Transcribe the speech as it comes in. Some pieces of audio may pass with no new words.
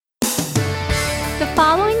The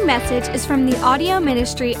following message is from the audio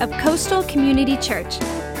ministry of Coastal Community Church.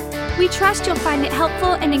 We trust you'll find it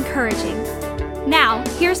helpful and encouraging. Now,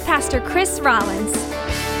 here's Pastor Chris Rollins.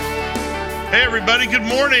 Hey everybody, good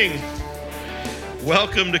morning.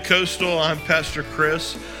 Welcome to Coastal. I'm Pastor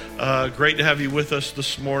Chris. Great to have you with us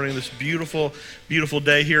this morning, this beautiful, beautiful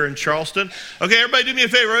day here in Charleston. Okay, everybody do me a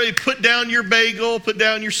favor. Everybody put down your bagel, put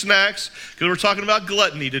down your snacks, because we're talking about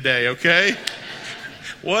gluttony today, okay?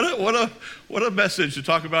 What a message to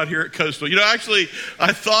talk about here at Coastal. You know, actually,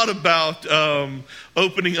 I thought about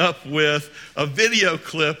opening up with a video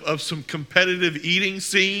clip of some competitive eating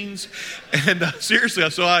scenes. And seriously,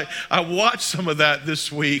 so I watched some of that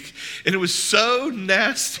this week, and it was so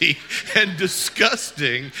nasty and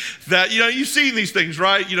disgusting that, you know, you've seen these things,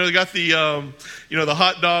 right? You know, they got the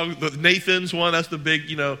hot dog, the Nathan's one, that's the big,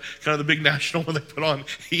 you know, kind of the big national one they put on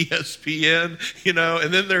ESPN, you know,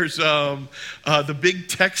 and then there's the Big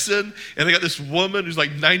Texan, and they got this woman who's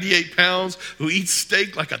like 98 pounds who eats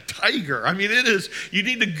steak like a tiger. I mean, it is, you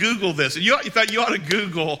need to Google this. And in fact, you ought to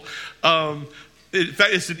Google, in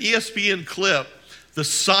fact, it's an ESPN clip, The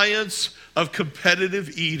Science of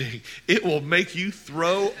Competitive Eating. It will make you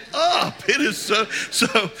throw up. It is so,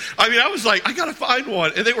 I mean, I was like, I got to find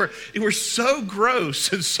one. And they were so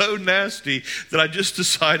gross and so nasty that I just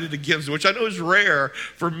decided against it, which I know is rare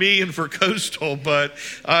for me and for Coastal, but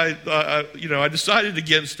I decided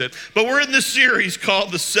against it. But we're in this series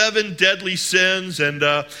called The 7 Deadly Sins. And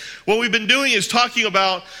what we've been doing is talking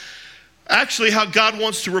about actually how God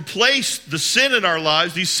wants to replace the sin in our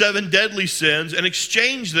lives, these 7 deadly sins, and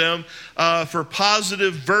exchange them for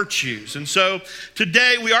positive virtues. And so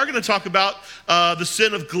today we are going to talk about the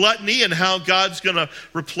sin of gluttony and how God's going to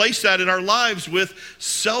replace that in our lives with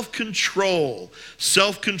self-control.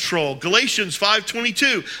 Self-control. Galatians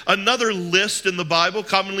 5:22, another list in the Bible,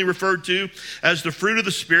 commonly referred to as the fruit of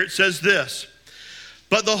the Spirit, says this: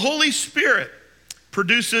 "But the Holy Spirit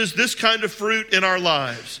produces this kind of fruit in our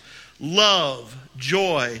lives: love,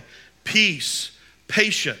 joy, peace,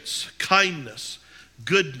 patience, kindness,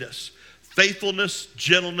 goodness, faithfulness,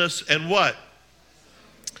 gentleness, and what?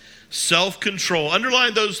 Self-control."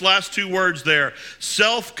 Underline those last two words there.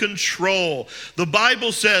 Self-control. The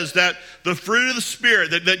Bible says that the fruit of the Spirit,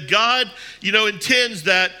 that God, intends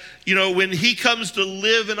that, when He comes to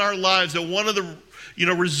live in our lives, that one of the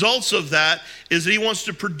results of that is that He wants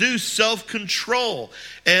to produce self-control.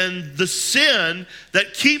 And the sin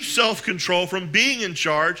that keeps self-control from being in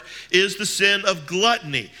charge is the sin of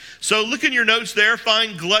gluttony. So look in your notes there,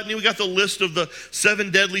 find gluttony. We got the list of the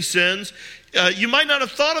 7 deadly sins. You might not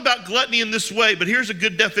have thought about gluttony in this way, but here's a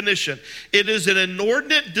good definition. It is an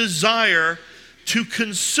inordinate desire to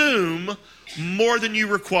consume more than you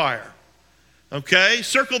require. Okay?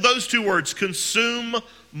 Circle those two words, consume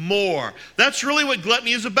more. That's really what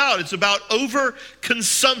gluttony is about. It's about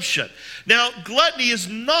overconsumption. Now, gluttony is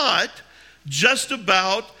not just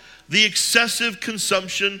about the excessive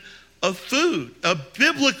consumption of food.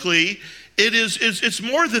 Biblically, it's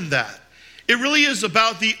more than that. It really is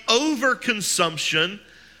about the overconsumption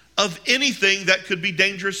of anything that could be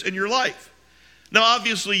dangerous in your life. Now,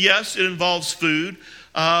 obviously, yes, it involves food,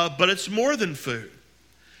 but it's more than food.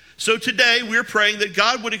 So today, we're praying that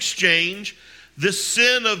God would exchange this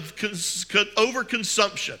sin of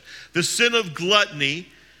overconsumption, the sin of gluttony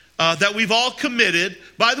that we've all committed.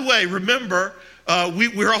 By the way, remember,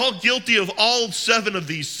 we're all guilty of all 7 of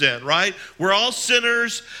these sins, right? We're all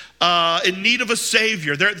sinners in need of a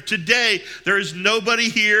Savior. Today, there is nobody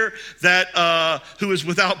here that who is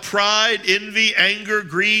without pride, envy, anger,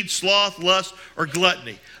 greed, sloth, lust, or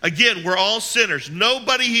gluttony. Again, we're all sinners.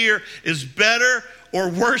 Nobody here is better or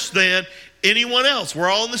worse than anyone else. We're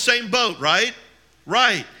all in the same boat, right?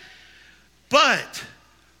 Right. But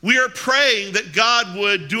we are praying that God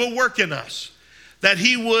would do a work in us, that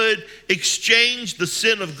He would exchange the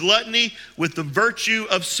sin of gluttony with the virtue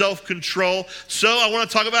of self-control. So I want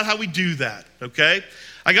to talk about how we do that, okay?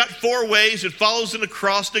 I got 4 ways. It follows an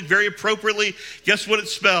acrostic very appropriately. Guess what it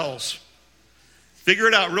spells? Figure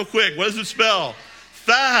it out real quick. What does it spell?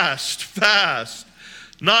 Fast, fast.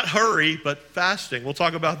 Not hurry, but fasting. We'll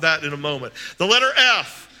talk about that in a moment. The letter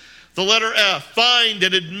F. The letter F, find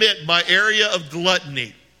and admit my area of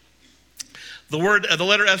gluttony. The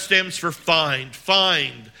letter F stands for find,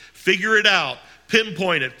 figure it out,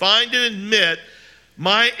 pinpoint it. Find and admit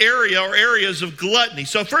my area or areas of gluttony.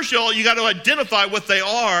 So first of all, you got to identify what they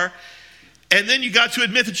are, and then you got to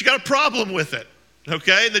admit that you got a problem with it,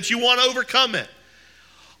 okay? That you want to overcome it.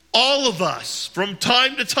 All of us, from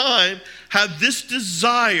time to time, have this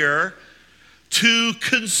desire to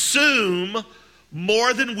consume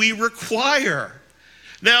more than we require.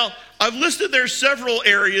 Now, I've listed there several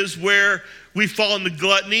areas where we fall into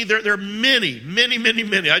gluttony. There are many.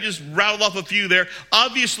 I just rattled off a few there.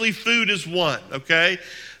 Obviously, food is one, okay?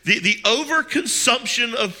 The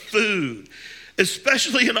overconsumption of food,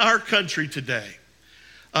 especially in our country today,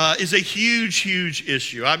 is a huge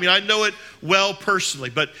issue. I mean, I know it well personally,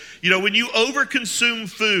 but when you overconsume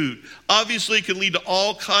food, obviously it can lead to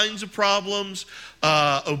all kinds of problems,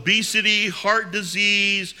 obesity, heart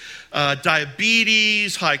disease,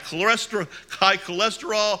 diabetes, high cholesterol,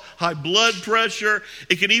 high blood pressure.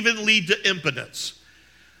 It can even lead to impotence.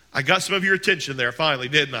 I got some of your attention there finally,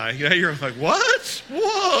 didn't I? You're like, what?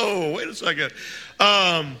 Whoa, wait a second.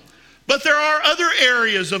 But there are other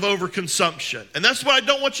areas of overconsumption, and that's what I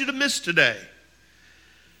don't want you to miss today.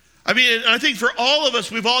 I mean, I think for all of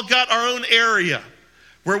us, we've all got our own area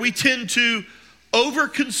where we tend to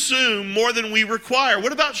overconsume more than we require.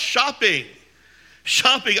 What about shopping?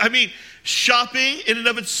 Shopping in and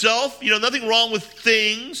of itself, nothing wrong with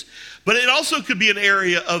things, but it also could be an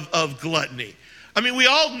area of gluttony. I mean, we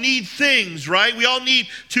all need things, right? We all need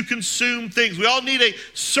to consume things. We all need a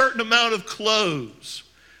certain amount of clothes.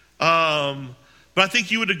 But I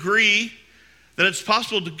think you would agree that it's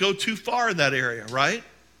possible to go too far in that area, right?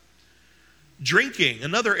 Drinking,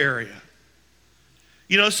 another area.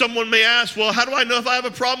 Someone may ask, well, how do I know if I have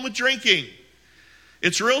a problem with drinking?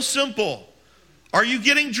 It's real simple. Are you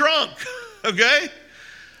getting drunk? Okay?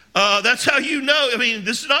 That's how you know. I mean,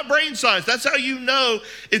 this is not brain science. That's how you know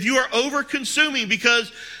if you are over-consuming,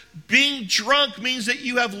 because being drunk means that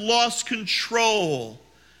you have lost control.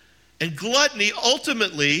 And gluttony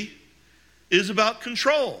ultimately is about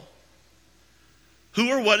control. Who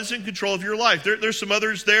or what is in control of your life? There's some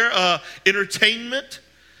others there. Entertainment,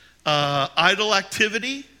 idle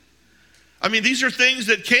activity. I mean, these are things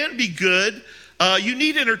that can be good. You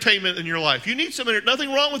need entertainment in your life. You need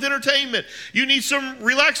nothing wrong with entertainment. You need some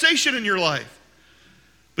relaxation in your life.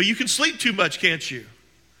 But you can sleep too much, can't you?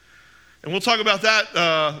 And we'll talk about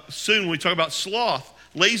that soon when we talk about sloth,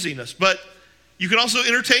 laziness. But you can also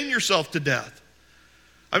entertain yourself to death.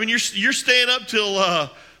 I mean, you're staying up till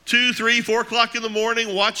 2, 3, 4 o'clock in the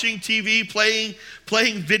morning watching TV,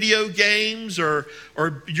 playing video games, or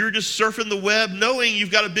you're just surfing the web knowing you've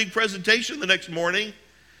got a big presentation the next morning.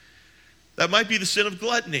 That might be the sin of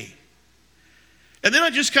gluttony. And then I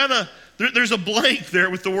just there's a blank there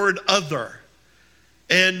with the word other.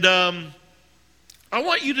 And I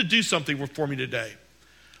want you to do something for me today.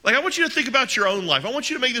 I want you to think about your own life. I want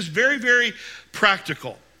you to make this very, very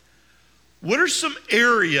practical. What are some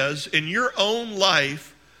areas in your own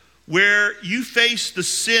life where you face the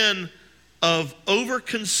sin of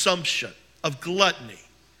overconsumption, of gluttony,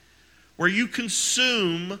 where you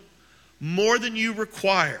consume more than you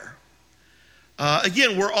require?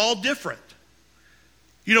 Again, we're all different.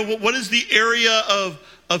 What is the area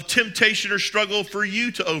of temptation or struggle for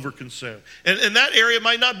you to overconsume? And that area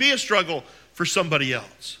might not be a struggle for somebody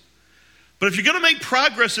else. But if you're going to make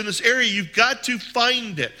progress in this area, you've got to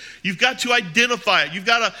find it. You've got to identify it. You've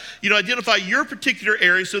got to, identify your particular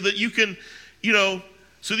area so that you can,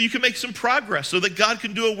 make some progress, so that God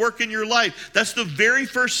can do a work in your life. That's the very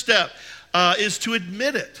first step, is to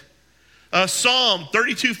admit it. Psalm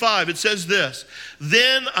 32:5, it says this: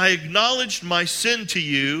 "Then I acknowledged my sin to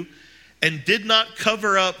you and did not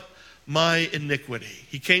cover up my iniquity."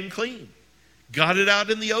 He came clean, got it out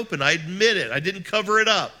in the open. I admit it. I didn't cover it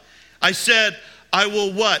up. I said, I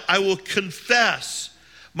will what? I will confess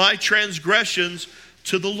my transgressions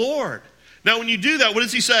to the Lord. Now, when you do that, what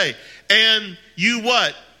does he say? And you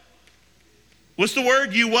what? What's the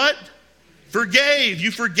word? You what? Forgave. You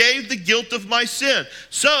forgave the guilt of my sin.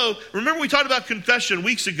 So, remember we talked about confession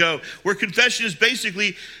weeks ago, where confession is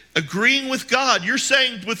basically agreeing with God. You're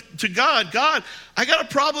saying to God, God, I got a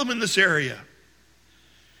problem in this area.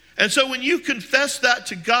 And so when you confess that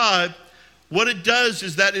to God, what it does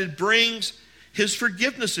is that it brings his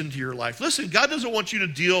forgiveness into your life. Listen, God doesn't want you to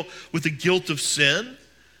deal with the guilt of sin,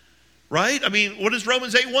 right? I mean, what does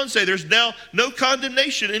Romans 8:1 say? There's now no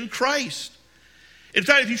condemnation in Christ. In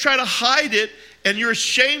fact, if you try to hide it and you're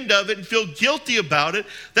ashamed of it and feel guilty about it,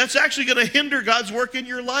 that's actually going to hinder God's work in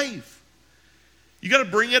your life. You got to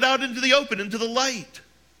bring it out into the open, into the light.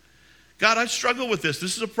 God, I struggle with this.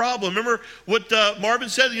 This is a problem. Remember what Marvin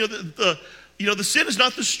said? The sin is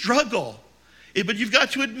not the struggle. But you've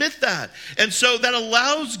got to admit that. And so that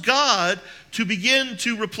allows God to begin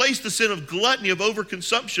to replace the sin of gluttony, of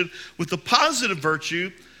overconsumption, with the positive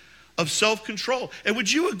virtue of self-control. And would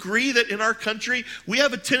you agree that in our country, we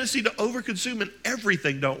have a tendency to overconsume in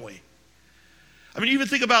everything, don't we? I mean, even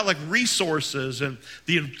think about like resources and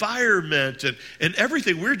the environment and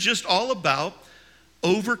everything. We're just all about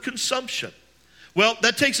overconsumption. Well,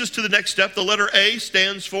 that takes us to the next step. The letter A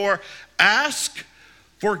stands for ask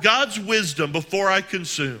for God's wisdom before I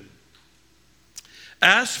consume.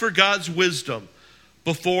 Ask for God's wisdom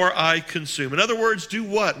before I consume. In other words, do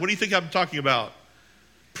what? What do you think I'm talking about?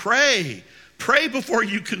 Pray. Pray before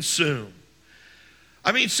you consume.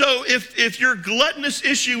 I mean, so if your gluttonous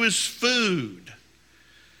issue is food,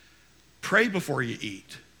 pray before you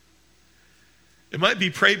eat. It might be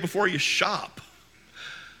pray before you shop,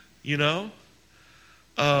 you know?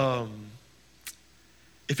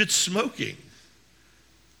 If it's smoking,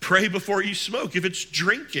 pray before you smoke. If it's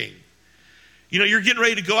drinking, you know, you're getting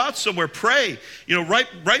ready to go out somewhere, pray. You know,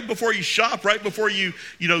 right before you shop, right before you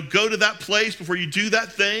go to that place, before you do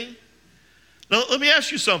that thing. Now, let me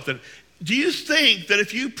ask you something. Do you think that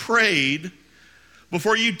if you prayed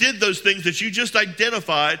before you did those things that you just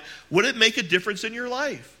identified, would it make a difference in your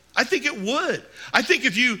life? I think it would. I think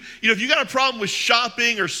if you got a problem with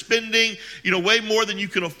shopping or spending, way more than you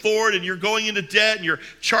can afford, and you're going into debt and you're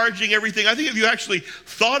charging everything, I think if you actually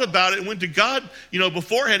thought about it and went to God,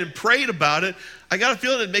 beforehand and prayed about it, I got a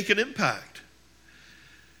feeling it'd make an impact.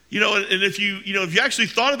 And if you actually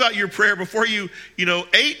thought about your prayer before you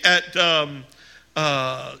ate at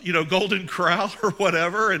Golden Corral or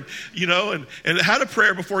whatever, and had a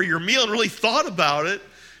prayer before your meal and really thought about it,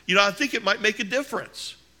 I think it might make a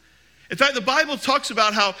difference. In fact, the Bible talks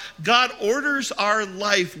about how God orders our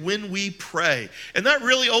life when we pray. And that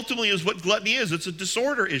really ultimately is what gluttony is. It's a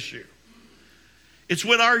disorder issue. It's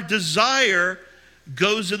when our desire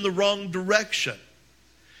goes in the wrong direction.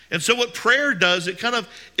 And so what prayer does,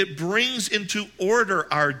 it brings into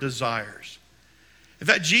order our desires. In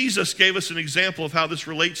fact, Jesus gave us an example of how this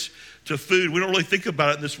relates to food. We don't really think about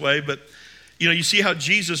it in this way, but you see how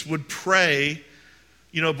Jesus would pray,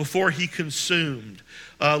 before he consumed.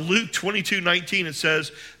 Luke 22:19, it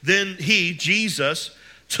says, then he, Jesus,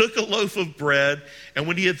 took a loaf of bread, and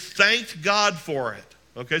when he had thanked God for it,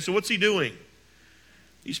 okay, so what's he doing?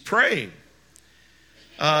 He's praying.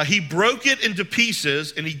 He broke it into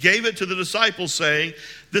pieces, and he gave it to the disciples, saying,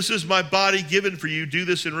 this is my body given for you. Do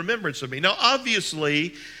this in remembrance of me. Now,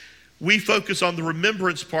 obviously, we focus on the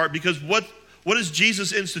remembrance part because what is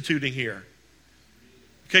Jesus instituting here?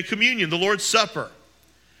 Okay, communion, the Lord's Supper.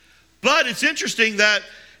 But it's interesting that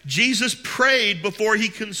Jesus prayed before he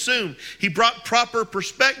consumed. He brought proper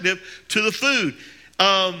perspective to the food.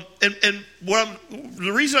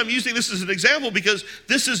 The reason I'm using this as an example, because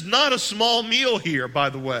this is not a small meal here, by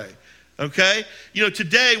the way. Okay?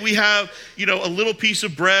 Today we have, a little piece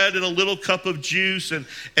of bread and a little cup of juice, and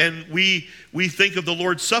we think of the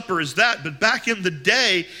Lord's Supper as that. But back in the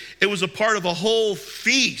day, it was a part of a whole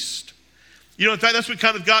feast. In fact, that's what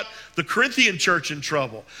kind of got the Corinthian church in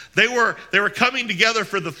trouble. They were coming together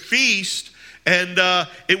for the feast, and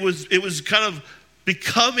it was kind of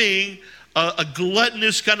becoming a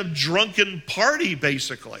gluttonous kind of drunken party,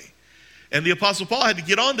 basically. And the Apostle Paul had to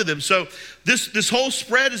get onto them. So this whole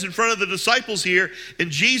spread is in front of the disciples here,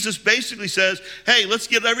 and Jesus basically says, hey, let's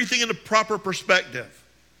get everything into proper perspective.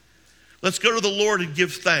 Let's go to the Lord and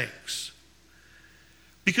give thanks.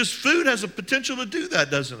 Because food has a potential to do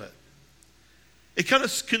that, doesn't it? It kind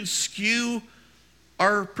of can skew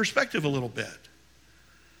our perspective a little bit.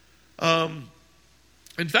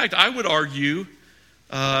 In fact, I would argue,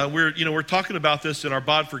 we're talking about this in our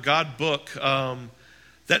Bod for God book,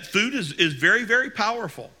 that food is very, very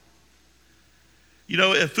powerful.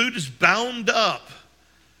 If food is bound up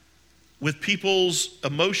with people's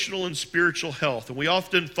emotional and spiritual health, and we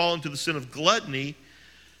often fall into the sin of gluttony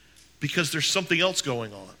because there's something else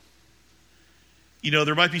going on.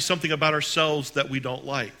 There might be something about ourselves that we don't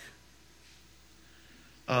like.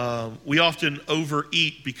 We often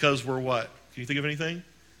overeat because we're what? Can you think of anything?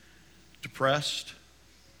 Depressed,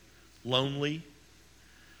 lonely,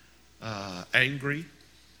 angry.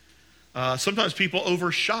 Sometimes people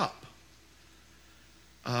overshop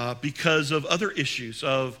because of other issues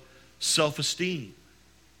of self-esteem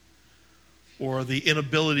or the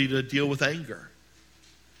inability to deal with anger.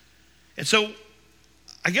 And so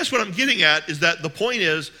I guess what I'm getting at is that the point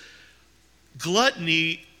is,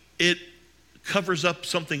 gluttony, it covers up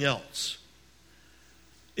something else.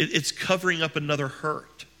 It's covering up another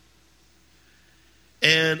hurt.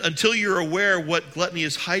 And until you're aware what gluttony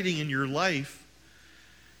is hiding in your life,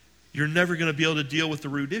 you're never going to be able to deal with the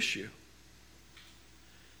root issue.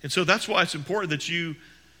 And so that's why it's important that you,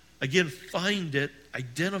 again, find it,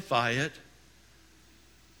 identify it,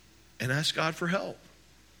 and ask God for help.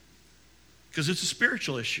 Because it's a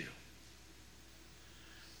spiritual issue.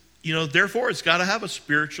 Therefore, it's got to have a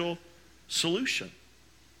spiritual solution.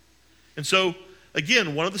 And so,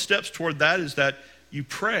 again, one of the steps toward that is that you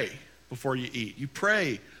pray before you eat. You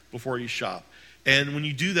pray before you shop. And when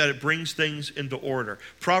you do that, it brings things into order.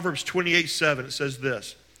 Proverbs 28:7, it says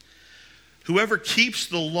this: whoever keeps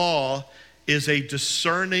the law is a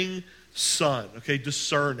discerning son. Okay,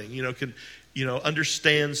 discerning,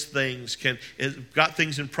 understands things, has got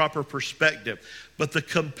things in proper perspective. But the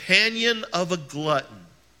companion of a glutton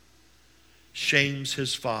shames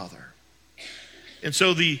his father. And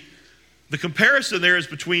so the comparison there is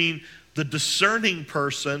between the discerning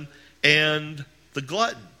person and the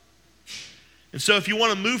glutton. And so if you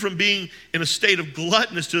want to move from being in a state of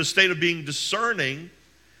gluttonous to a state of being discerning,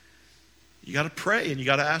 you got to pray and you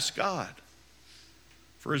got to ask God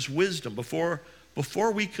for his wisdom before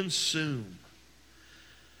we consume.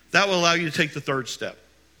 That will allow you to take the third step.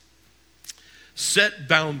 Set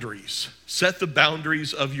boundaries. Set the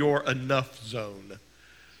boundaries of your enough zone.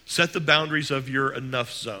 Set the boundaries of your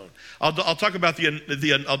enough zone. I'll talk about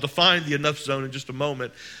I'll define the enough zone in just a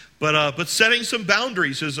moment. But setting some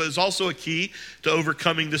boundaries is also a key to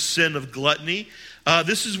overcoming the sin of gluttony.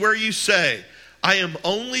 This is where you say, I am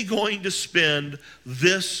only going to spend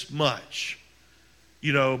this much,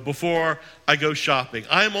 before I go shopping.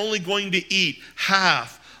 I am only going to eat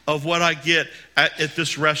half of what I get at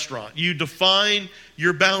this restaurant. You define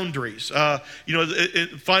your boundaries.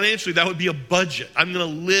 Financially, that would be a budget. I'm going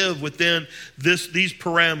to live within these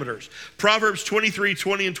parameters. Proverbs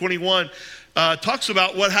 23:20 and 21 talks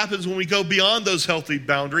about what happens when we go beyond those healthy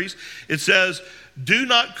boundaries. It says, do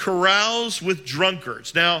not carouse with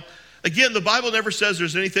drunkards. Now, again, the Bible never says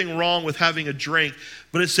there's anything wrong with having a drink,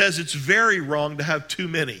 but it says it's very wrong to have too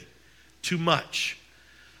many, too much.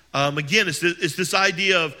 Again, it's this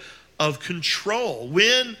idea of control.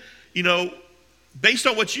 When, based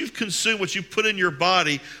on what you've consumed, what you've put in your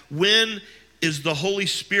body, when is the Holy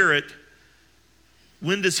Spirit,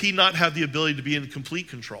 when does he not have the ability to be in complete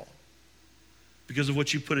control? Because of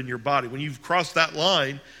what you put in your body. When you've crossed that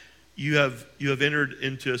line, you have entered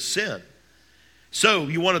into sin. So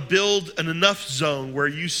you want to build an enough zone where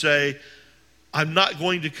you say, I'm not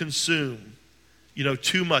going to consume,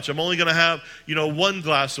 too much. I'm only going to have, one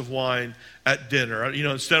glass of wine at dinner,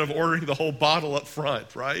 instead of ordering the whole bottle up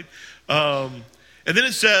front, right? And then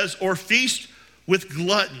it says, or feast with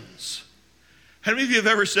gluttons. How many of you have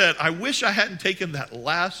ever said, I wish I hadn't taken that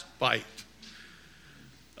last bite?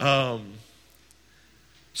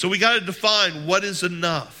 So we got to define what is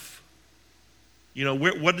enough.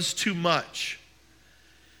 What is too much?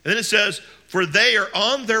 And then it says, for they are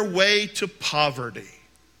on their way to poverty.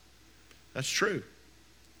 That's true.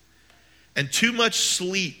 And too much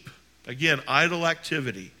sleep, again, idle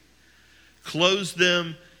activity, clothes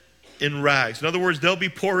them in rags. In other words, they'll be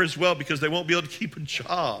poor as well because they won't be able to keep a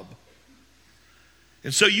job.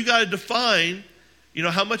 And so you got to define,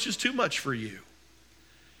 how much is too much for you.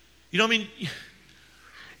 I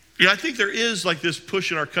think there is like this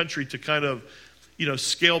push in our country to kind of,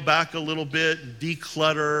 scale back a little bit and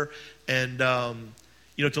declutter and,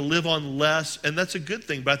 to live on less. And that's a good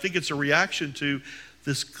thing. But I think it's a reaction to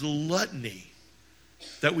this gluttony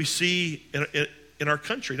that we see in our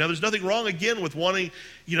country. Now, there's nothing wrong, again, with wanting,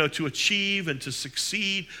 to achieve and to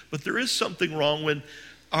succeed. But there is something wrong when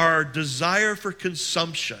our desire for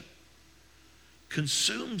consumption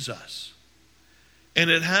consumes us.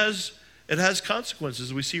 And it has consequences,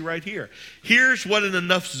 as we see right here. Here's what an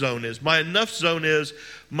enough zone is. My enough zone is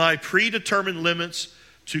my predetermined limits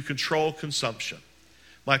to control consumption.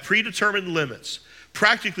 My predetermined limits.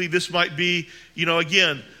 Practically, this might be,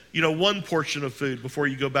 one portion of food before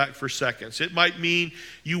you go back for seconds. It might mean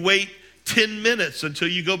you wait 10 minutes until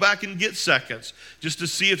you go back and get seconds, just to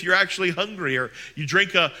see if you're actually hungry, or you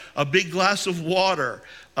drink a big glass of water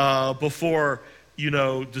before,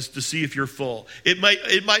 just to see if you're full. It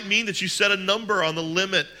might mean that you set a number on the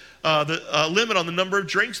limit, limit on the number of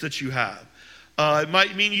drinks that you have. It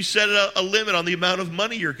might mean you set a limit on the amount of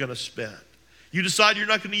money you're going to spend. You decide you're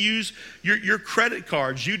not going to use your credit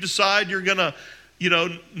cards. You decide you're going to,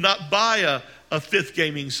 not buy a fifth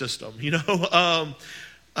gaming system.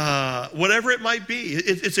 Whatever it might be.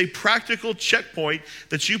 It's a practical checkpoint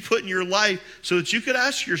that you put in your life so that you could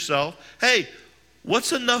ask yourself, hey,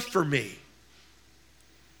 what's enough for me?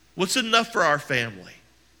 What's enough for our family?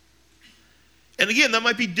 And again, that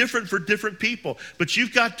might be different for different people, but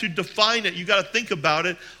you've got to define it. You've got to think about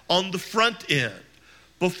it on the front end,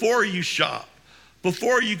 before you shop,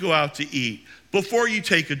 before you go out to eat, before you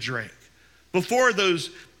take a drink, before those,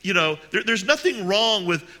 there's nothing wrong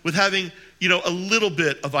with having, a little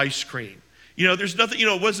bit of ice cream. There's nothing,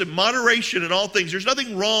 was it moderation in all things? There's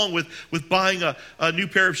nothing wrong with buying a new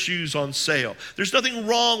pair of shoes on sale. There's nothing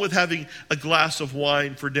wrong with having a glass of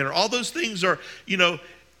wine for dinner. All those things are,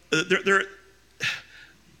 they're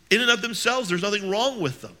in and of themselves, there's nothing wrong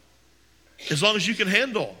with them. as long as you can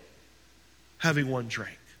handle having one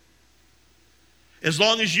drink. As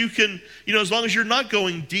long as you can, as long as you're not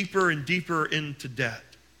going deeper and deeper into debt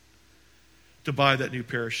to buy that new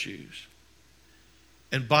pair of shoes.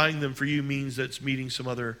 And buying them for you means that it's meeting some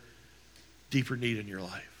other deeper need in your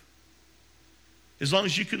life. As long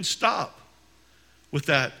as you can stop with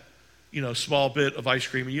that, small bit of ice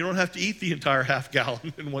cream, and you don't have to eat the entire half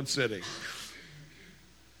gallon in one sitting.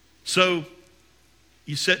 So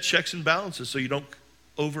you set checks and balances so you don't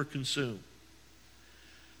overconsume.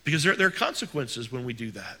 Because there are consequences when we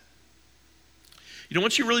do that.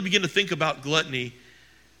 Once you really begin to think about gluttony,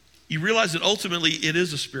 you realize that ultimately it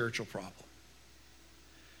is a spiritual problem.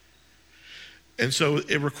 And so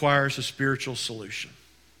it requires a spiritual solution.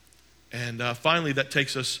 And finally, that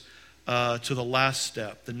takes us to the last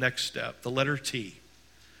step, the next step, the letter T.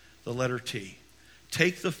 The letter T.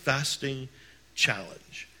 Take the fasting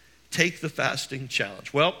challenge. Take the fasting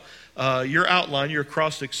challenge. Well, your outline, your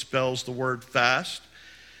acrostic spells the word fast.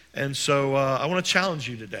 And so I want to challenge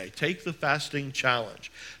you today. Take the fasting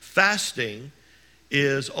challenge. Fasting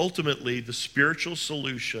is ultimately the spiritual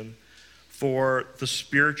solution for the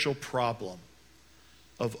spiritual problem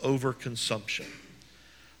of overconsumption.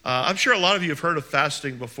 I'm sure a lot of you have heard of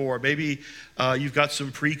fasting before. Maybe you've got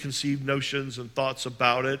some preconceived notions and thoughts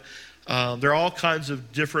about it. There are all kinds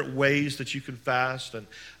of different ways that you can fast and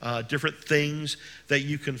different things that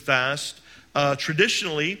you can fast.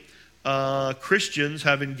 Traditionally, Christians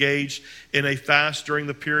have engaged in a fast during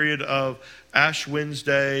the period of Ash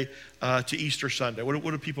Wednesday to Easter Sunday. What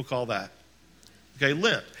do people call that? Okay,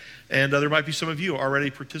 Lent. And there might be some of you already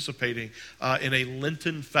participating in a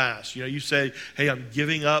Lenten fast. You say, hey, I'm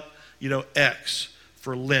giving up, X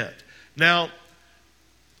for Lent. Now,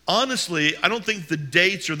 honestly, I don't think the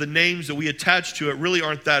dates or the names that we attach to it really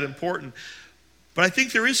aren't that important. But I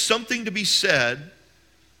think there is something to be said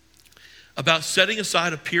about setting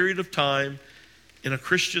aside a period of time in a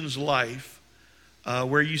Christian's life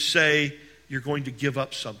where you say you're going to give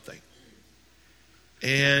up something.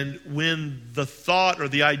 And when the thought or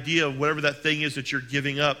the idea of whatever that thing is that you're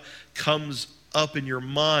giving up comes up in your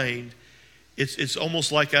mind, it's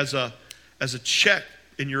almost like as a check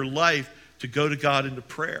in your life to go to God into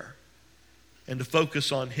prayer and to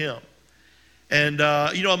focus on Him. And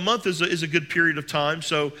a month is a good period of time.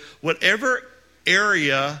 So whatever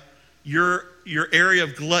area your area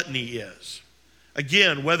of gluttony is,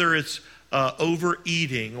 again, whether it's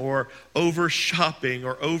overeating or over shopping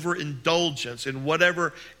or overindulgence in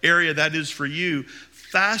whatever area that is for you,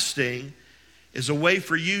 fasting is a way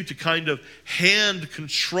for you to kind of hand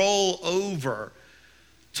control over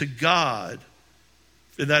to God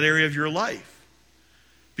in that area of your life.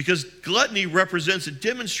 Because gluttony it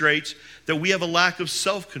demonstrates that we have a lack of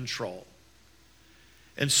self-control.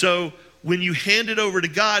 And so when you hand it over to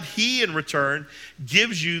God, He in return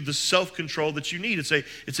gives you the self-control that you need.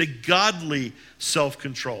 It's a godly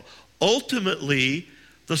self-control. Ultimately,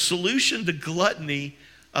 the solution to gluttony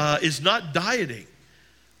is not dieting.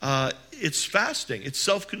 It's fasting. It's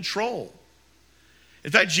self-control.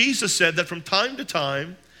 In fact, Jesus said that from time to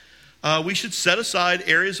time, we should set aside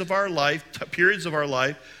areas of our life, periods of our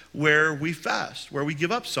life, where we fast, where we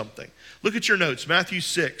give up something. Look at your notes, Matthew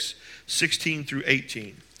 6:16 through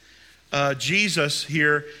 18. Jesus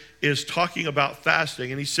here is talking about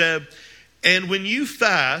fasting, and he said, and when you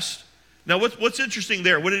fast, now what's interesting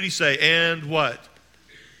there? What did he say? And what?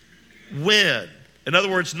 When. In other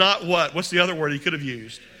words, not what. What's the other word he could have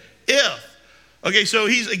used? If. Okay, so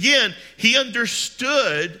he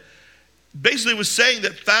understood, basically was saying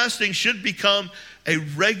that fasting should become a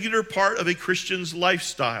regular part of a Christian's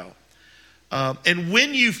lifestyle. And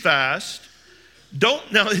when you fast, now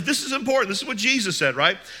this is important. This is what Jesus said,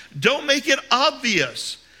 right? Don't make it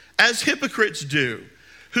obvious as hypocrites do,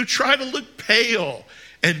 who try to look pale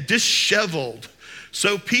and disheveled,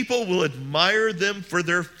 so people will admire them for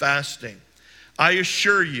their fasting. I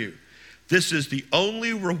assure you, this is the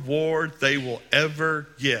only reward they will ever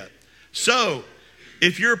get. So,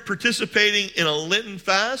 if you're participating in a Lenten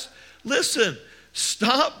fast, listen,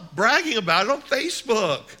 stop bragging about it on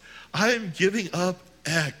Facebook. I am giving up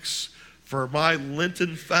X for my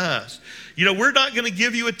Lenten fast. We're not going to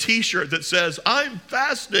give you a t-shirt that says, I'm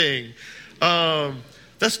fasting.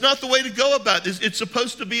 That's not the way to go about this. It's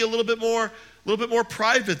supposed to be a little bit more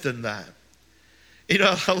private than that.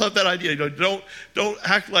 I love that idea. Don't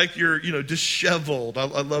act like you're, disheveled. I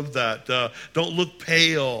love that. Don't look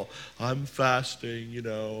pale. I'm fasting,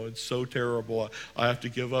 it's so terrible. I have to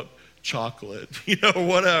give up chocolate,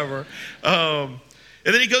 whatever.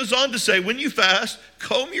 And then he goes on to say, when you fast,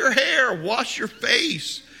 comb your hair, wash your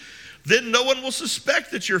face. Then no one will suspect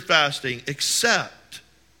that you're fasting, except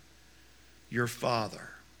your Father,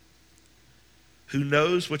 who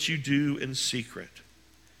knows what you do in secret.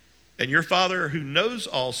 And your Father who knows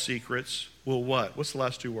all secrets will what? What's the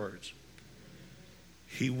last two words?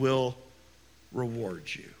 He will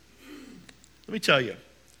reward you. Let me tell you,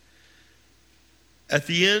 at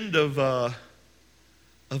the end of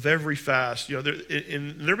every fast, there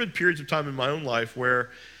have been periods of time in my own life where,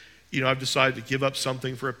 I've decided to give up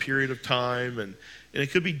something for a period of time, and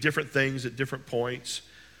it could be different things at different points.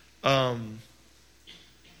 God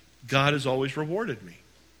has always rewarded me.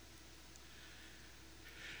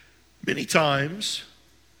 Many times,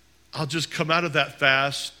 I'll just come out of that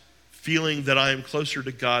fast feeling that I am closer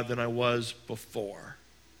to God than I was before.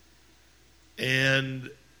 And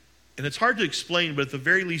it's hard to explain, but at the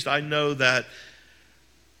very least, I know that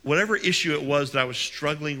whatever issue it was that I was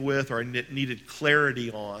struggling with or needed clarity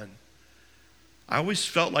on, I always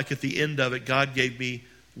felt like at the end of it, God gave me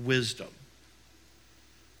wisdom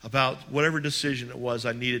about whatever decision it was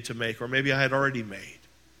I needed to make, or maybe I had already made.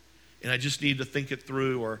 And I just needed to think it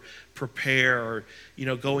through or prepare, or,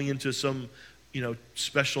 going into some,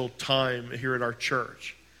 special time here at our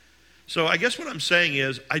church. So I guess what I'm saying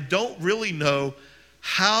is, I don't really know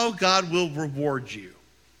how God will reward you,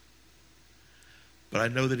 but I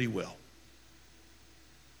know that he will.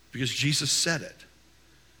 Because Jesus said it.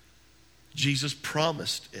 Jesus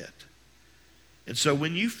promised it. And so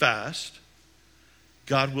when you fast,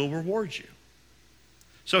 God will reward you.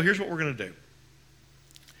 So here's what we're going to do.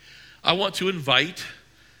 I want to invite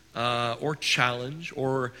or challenge,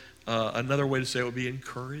 or another way to say it would be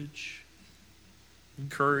encourage.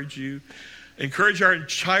 Encourage you. Encourage our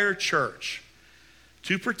entire church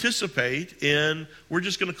to participate in, we're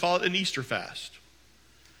just going to call it an Easter fast.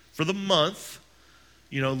 For the month,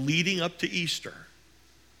 leading up to Easter.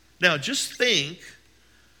 Now, just think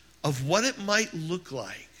of what it might look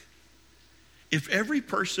like if every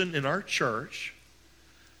person in our church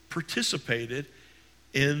participated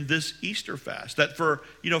in this Easter fast. That for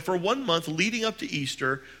 1 month leading up to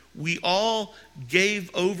Easter, we all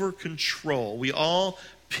gave over control. We all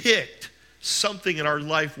picked something in our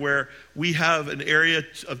life where we have an area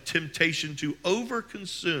of temptation to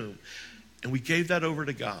overconsume, and we gave that over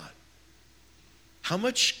to God. How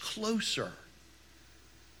much closer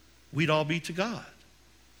we'd all be to God.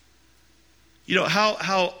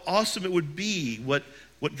 How awesome it would be what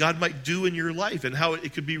God might do in your life, and how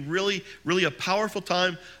it could be really, really a powerful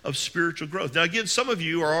time of spiritual growth. Now, again, some of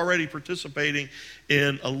you are already participating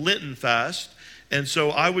in a Lenten fast, and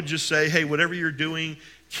so I would just say, hey, whatever you're doing,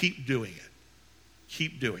 keep doing it.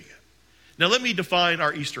 Keep doing it. Now, let me define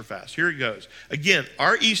our Easter fast. Here it goes. Again,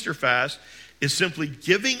 our Easter fast is simply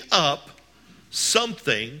giving up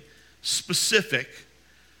something specific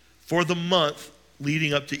for the month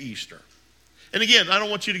leading up to Easter. And again, I don't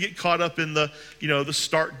want you to get caught up in the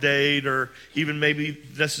start date, or even maybe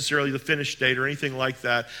necessarily the finish date or anything like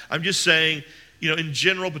that. I'm just saying, in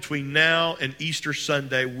general, between now and Easter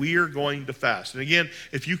Sunday, we are going to fast. And again,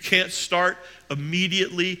 if you can't start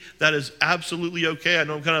immediately, that is absolutely okay. I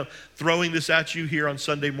know I'm kind of throwing this at you here on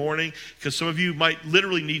Sunday morning, because some of you might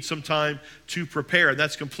literally need some time to prepare, and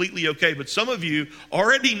that's completely okay. But some of you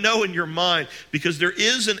already know in your mind, because there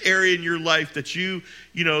is an area in your life that you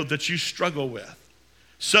struggle with.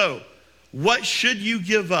 So, what should you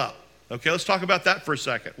give up? Okay, let's talk about that for a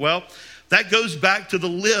second. Well, that goes back to the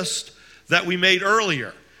list that we made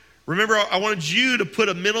earlier. Remember, I wanted you to put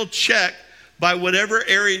a mental check by whatever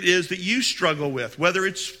area it is that you struggle with, whether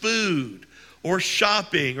it's food or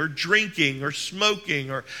shopping or drinking or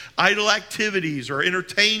smoking or idle activities or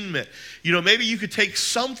entertainment. Maybe you could take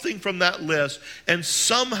something from that list and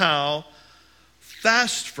somehow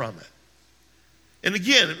fast from it. And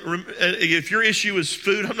again, if your issue is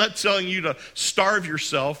food, I'm not telling you to starve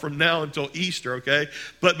yourself from now until Easter, okay?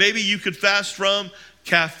 But maybe you could fast from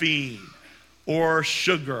caffeine, or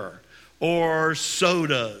sugar, or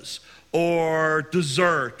sodas, or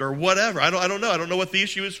dessert, or whatever. I don't know. I don't know what the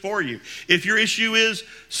issue is for you. If your issue is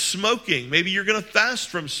smoking, maybe you're going to fast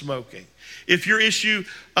from smoking. If your issue,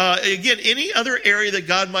 again, any other area that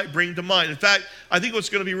God might bring to mind. In fact, I think what's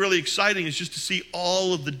going to be really exciting is just to see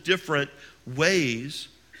all of the different ways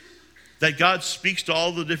that God speaks to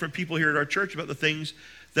all the different people here at our church about the things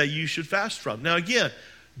that you should fast from. Now, again,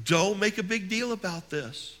 don't make a big deal about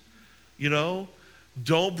this.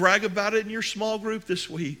 Don't brag about it in your small group this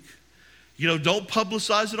week. Don't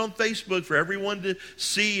publicize it on Facebook for everyone to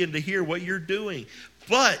see and to hear what you're doing.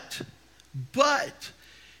 But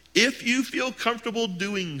if you feel comfortable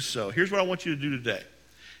doing so, here's what I want you to do today.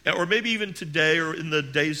 Or maybe even today or in the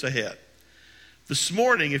days ahead. This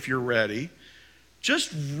morning, if you're ready,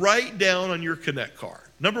 just write down on your Connect card.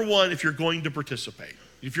 Number one, if you're going to participate.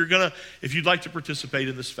 If you'd like to participate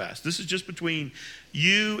in this fast, this is just between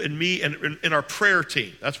you and me and our prayer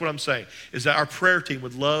team. That's what I'm saying, is that our prayer team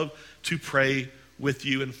would love to pray with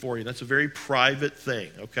you and for you. That's a very private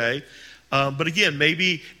thing, okay? But again,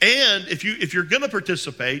 maybe, and if you're going to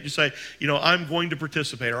participate, you say, I'm going to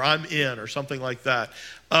participate, or I'm in, or something like that.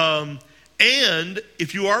 And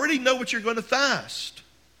if you already know what you're going to fast,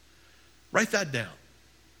 write that down,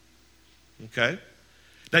 okay?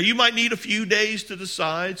 Now, you might need a few days to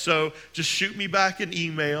decide, so just shoot me back an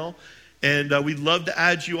email, and we'd love to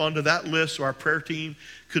add you onto that list so our prayer team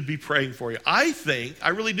could be praying for you. I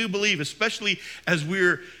really do believe, especially as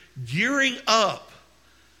we're gearing up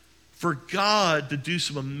for God to do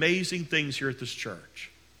some amazing things here at this church,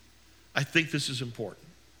 I think this is important.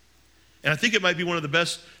 And I think it might be one of the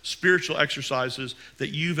best spiritual exercises that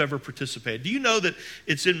you've ever participated. Do you know that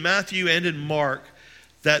it's in Matthew and in Mark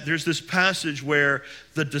that there's this passage where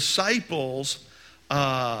the disciples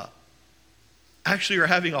actually are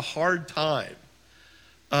having a hard time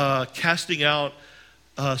casting out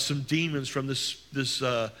some demons from this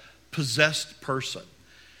possessed person.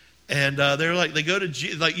 And they're like, they go to,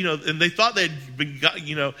 and they thought they'd been,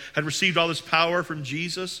 had received all this power from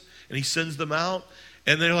Jesus, and he sends them out.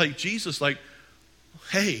 And they're like, Jesus,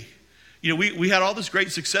 hey, we had all this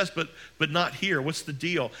great success, but not here. What's the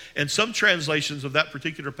deal? And some translations of that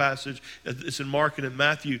particular passage, it's in Mark and in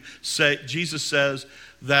Matthew, Jesus says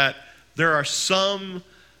that there are some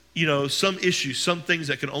issues, some things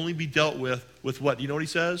that can only be dealt with what? You know what he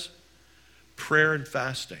says? Prayer and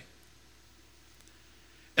fasting.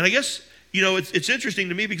 And I guess, it's interesting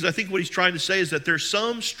to me because I think what he's trying to say is that there's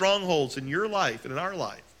some strongholds in your life and in our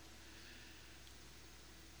life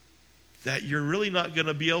that you're really not going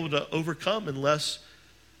to be able to overcome unless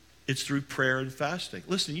it's through prayer and fasting.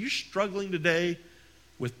 Listen, you're struggling today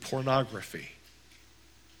with pornography.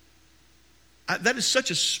 That is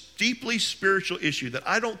such a deeply spiritual issue that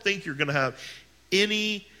I don't think you're going to have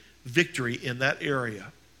any victory in that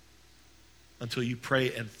area until you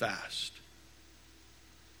pray and fast.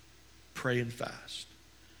 Pray and fast.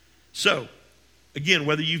 So, again,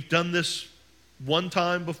 whether you've done this one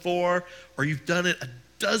time before or you've done it a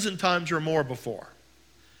dozen times or more before,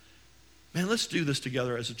 man, let's do this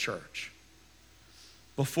together as a church.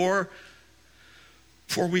 Before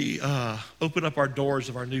we open up our doors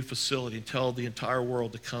of our new facility and tell the entire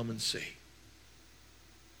world to come and see,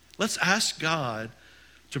 let's ask God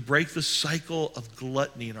to break the cycle of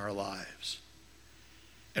gluttony in our lives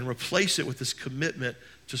and replace it with this commitment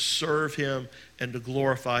to serve him and to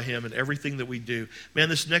glorify him in everything that we do. Man,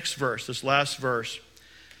 this next verse, this last verse,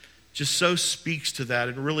 just so speaks to that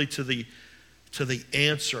and really to the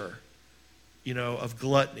answer, of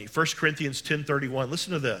gluttony. 1 Corinthians 10:31.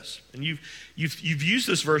 Listen to this. And you've used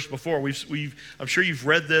this verse before. I'm sure you've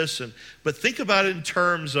read this, but think about it in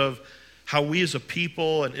terms of how we as a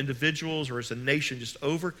people and individuals or as a nation just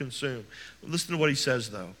overconsume. Listen to what he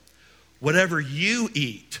says though. Whatever you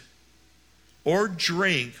eat or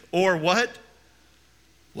drink or what?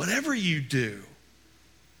 Whatever you do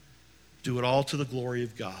it all to the glory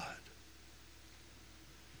of God.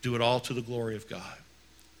 Do it all to the glory of God.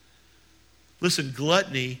 Listen,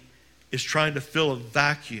 gluttony is trying to fill a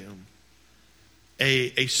vacuum,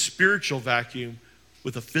 a spiritual vacuum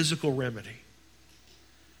with a physical remedy.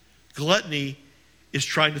 Gluttony is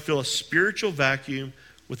trying to fill a spiritual vacuum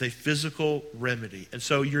with a physical remedy. And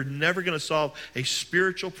so you're never going to solve a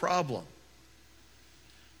spiritual problem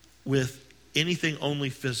with anything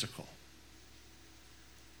only physical.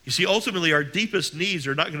 You see, ultimately, our deepest needs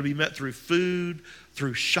are not going to be met through food,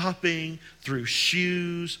 through shopping, through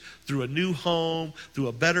shoes, through a new home, through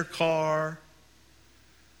a better car.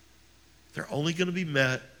 They're only going to be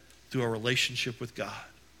met through a relationship with God.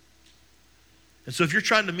 And so if you're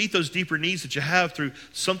trying to meet those deeper needs that you have through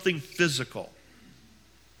something physical,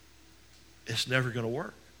 it's never going to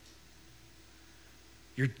work.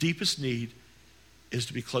 Your deepest need is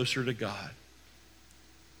to be closer to God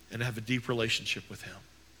and have a deep relationship with him.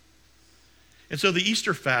 And so the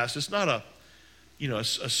Easter fast is not a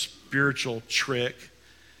spiritual trick.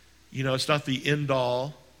 It's not the end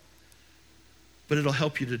all, but it'll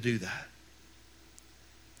help you to do that.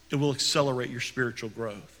 It will accelerate your spiritual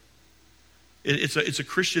growth. It's a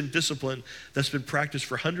Christian discipline that's been practiced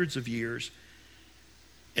for hundreds of years,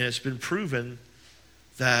 and it's been proven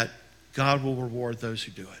that God will reward those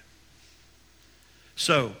who do it.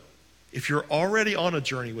 So, if you're already on a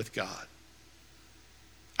journey with God,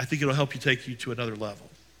 I think it'll help you take you to another level.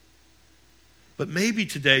 But maybe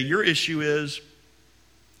today your issue is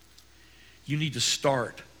you need to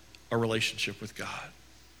start a relationship with God.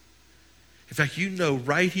 In fact,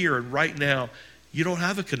 right here and right now, you don't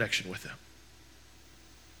have a connection with him.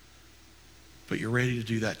 but you're ready to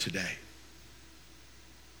do that today.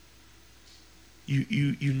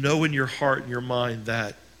 You know in your heart and your mind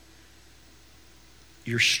that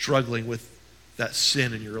you're struggling with that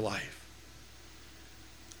sin in your life.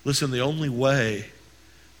 Listen, the only way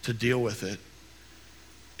to deal with it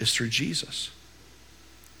is through Jesus.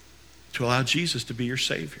 To allow Jesus to be your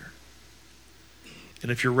Savior. And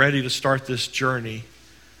if you're ready to start this journey,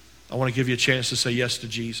 I want to give you a chance to say yes to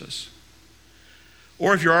Jesus.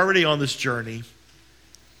 Or if you're already on this journey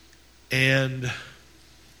and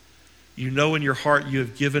you know in your heart you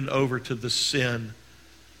have given over to the sin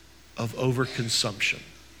of overconsumption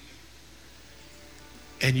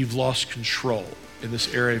and you've lost control in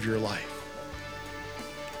this area of your life,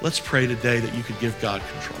 let's pray today that you could give God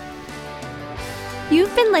control.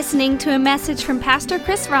 You've been listening to a message from Pastor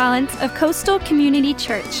Chris Rollins of Coastal Community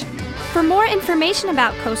Church. For more information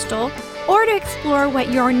about Coastal, or to explore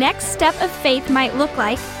what your next step of faith might look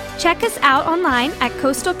like, check us out online at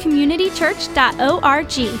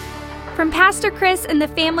coastalcommunitychurch.org. From Pastor Chris and the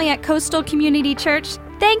family at Coastal Community Church,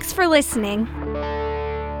 thanks for listening.